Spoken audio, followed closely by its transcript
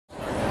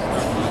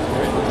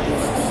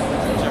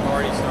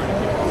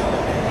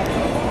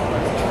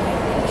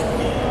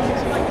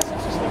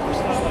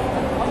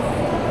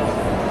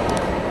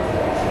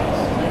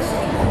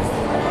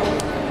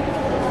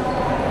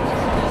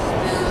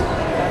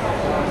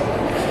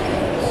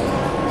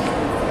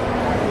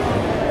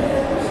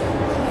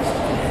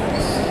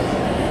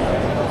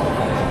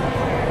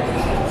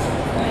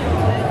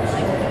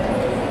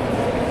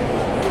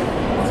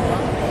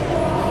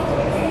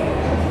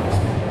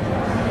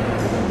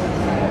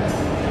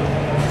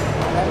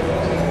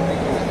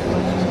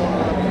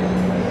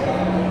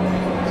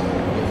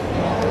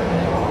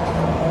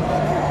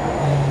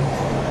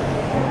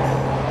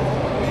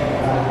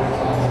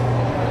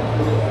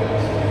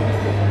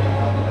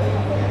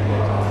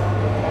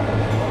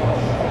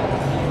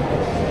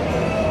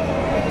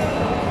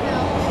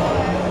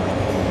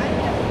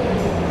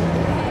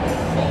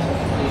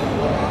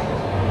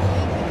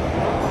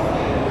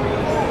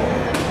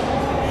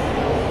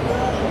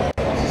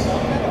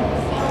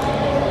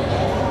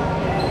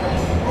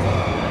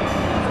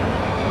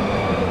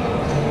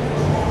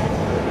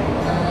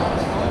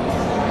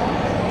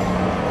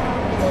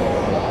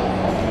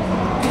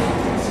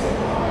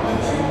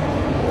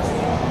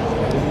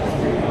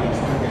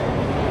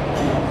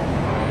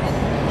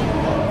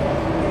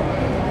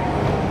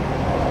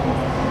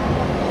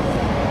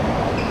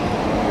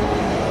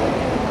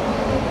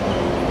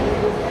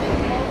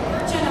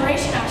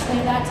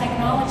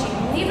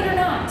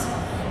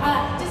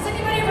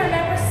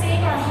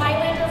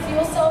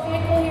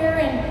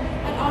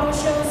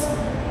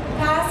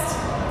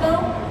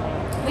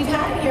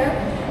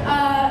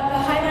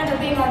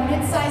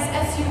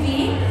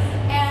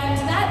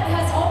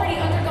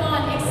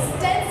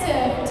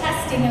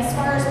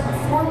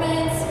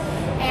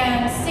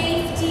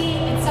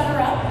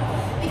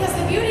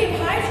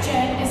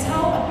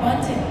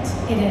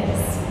It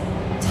is.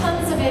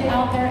 Tons of it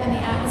out there in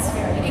the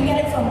atmosphere. You can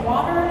get it from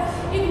water,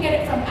 you can get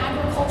it from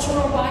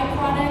agricultural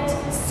byproduct,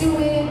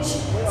 sewage.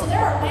 So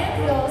there are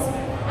landfills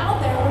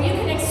out there where you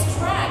can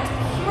extract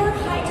pure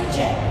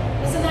hydrogen.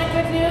 Isn't that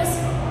good news?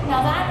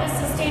 Now that is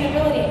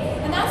sustainability.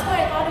 And that's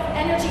why a lot of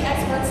energy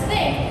experts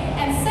think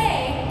and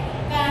say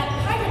that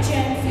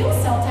hydrogen fuel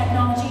cell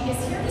technology is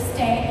here to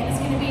stay and is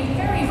going to be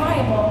very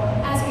viable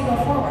as we go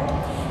forward.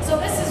 So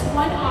this is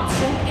one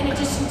option in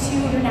addition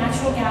to your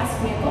natural gas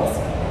vehicles.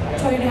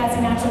 Toyota has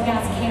a natural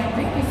gas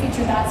Camry, we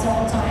featured that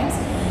several times.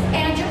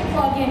 And your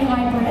plug-in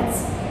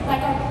hybrids,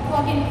 like our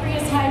plug-in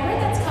Prius hybrid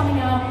that's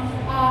coming out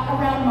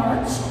around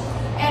March.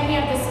 And we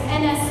have this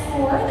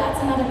NS4,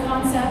 that's another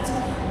concept,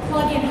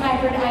 plug-in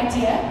hybrid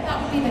idea. That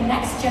would be the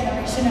next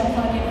generation of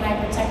plug-in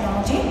hybrid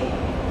technology.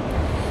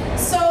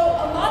 So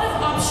a lot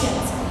of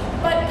options,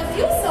 but the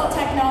fuel cell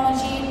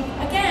technology,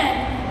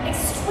 again,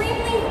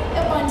 extremely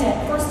abundant.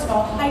 First of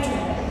all,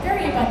 hydrogen,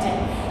 very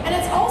abundant. And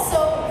it's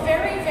also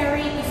very,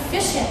 very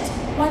efficient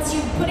once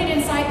you put it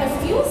inside the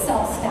fuel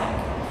cell stack.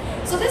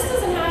 So this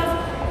doesn't have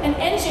an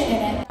engine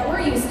in it that we're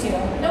used to,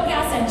 no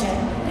gas engine.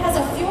 It has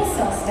a fuel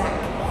cell stack.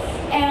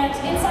 And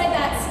inside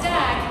that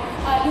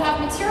stack, you have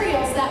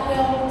materials that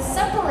will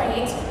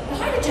separate the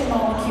hydrogen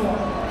molecule.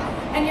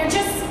 And you're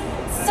just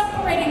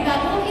separating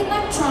that little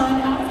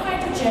electron out of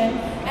hydrogen,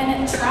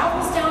 and it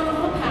travels down a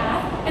little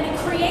path, and it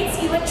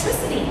creates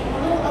electricity, a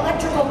little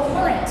electrical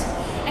current.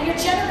 And you're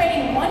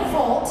generating 1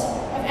 volt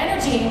of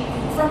energy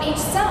from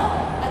each cell.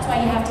 That's why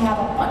you have to have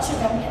a bunch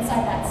of them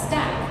inside that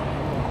stack.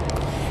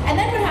 And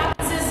then what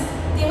happens is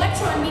the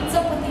electron meets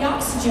up with the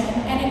oxygen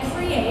and it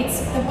creates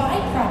the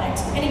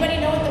byproduct.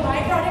 Anybody know what the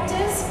byproduct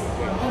is?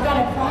 I've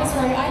got a prize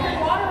for you. I heard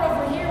water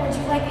over here. Would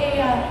you like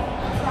a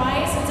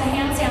prize? It's a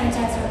hand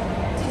sanitizer.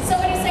 Did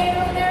somebody say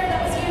it over there?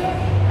 That was you?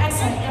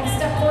 Excellent. I'm going to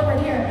step forward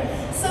here.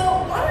 So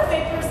water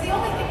vapor is the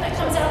only thing that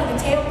comes out of the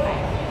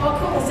tailpipe. How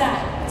cool is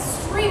that?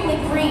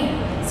 Extremely green.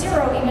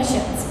 0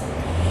 emissions.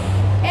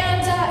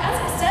 And as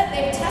I said,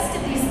 they've tested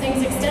these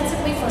things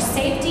extensively for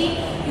safety.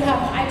 You have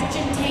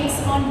hydrogen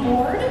tanks on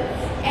board,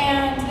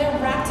 and they're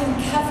wrapped in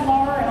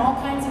Kevlar and all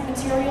kinds of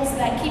materials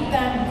that keep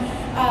them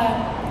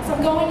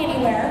from going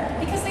anywhere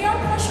because they are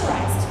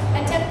pressurized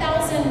at 10,000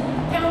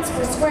 pounds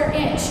per square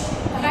inch,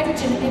 the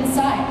hydrogen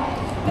inside.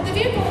 But the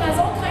vehicle has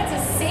all kinds of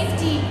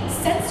safety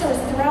sensors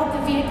throughout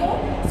the vehicle,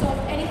 so if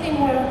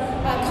anything were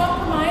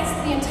compromised,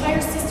 the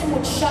entire system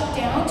would shut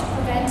down to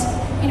prevent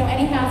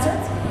any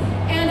hazards.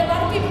 And a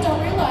lot of people don't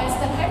realize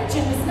that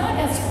hydrogen is not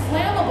as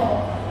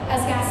flammable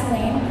as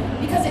gasoline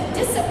because it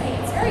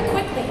dissipates very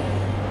quickly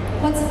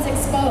once it's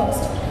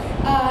exposed.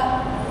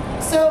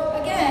 So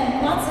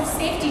again, lots of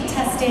safety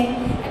testing,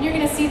 and you're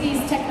going to see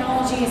these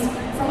technologies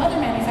from other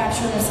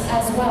manufacturers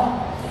as well.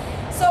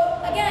 So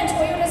again,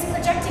 Toyota is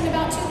projecting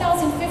about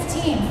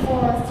 2015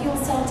 for fuel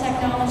cell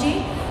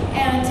technology,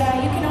 and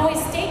you can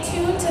always stay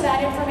tuned to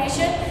that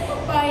information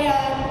by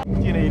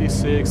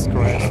 1986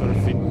 Chrysler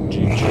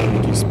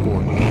GMC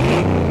Sport.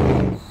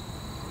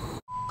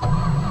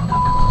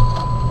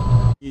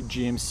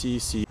 GMC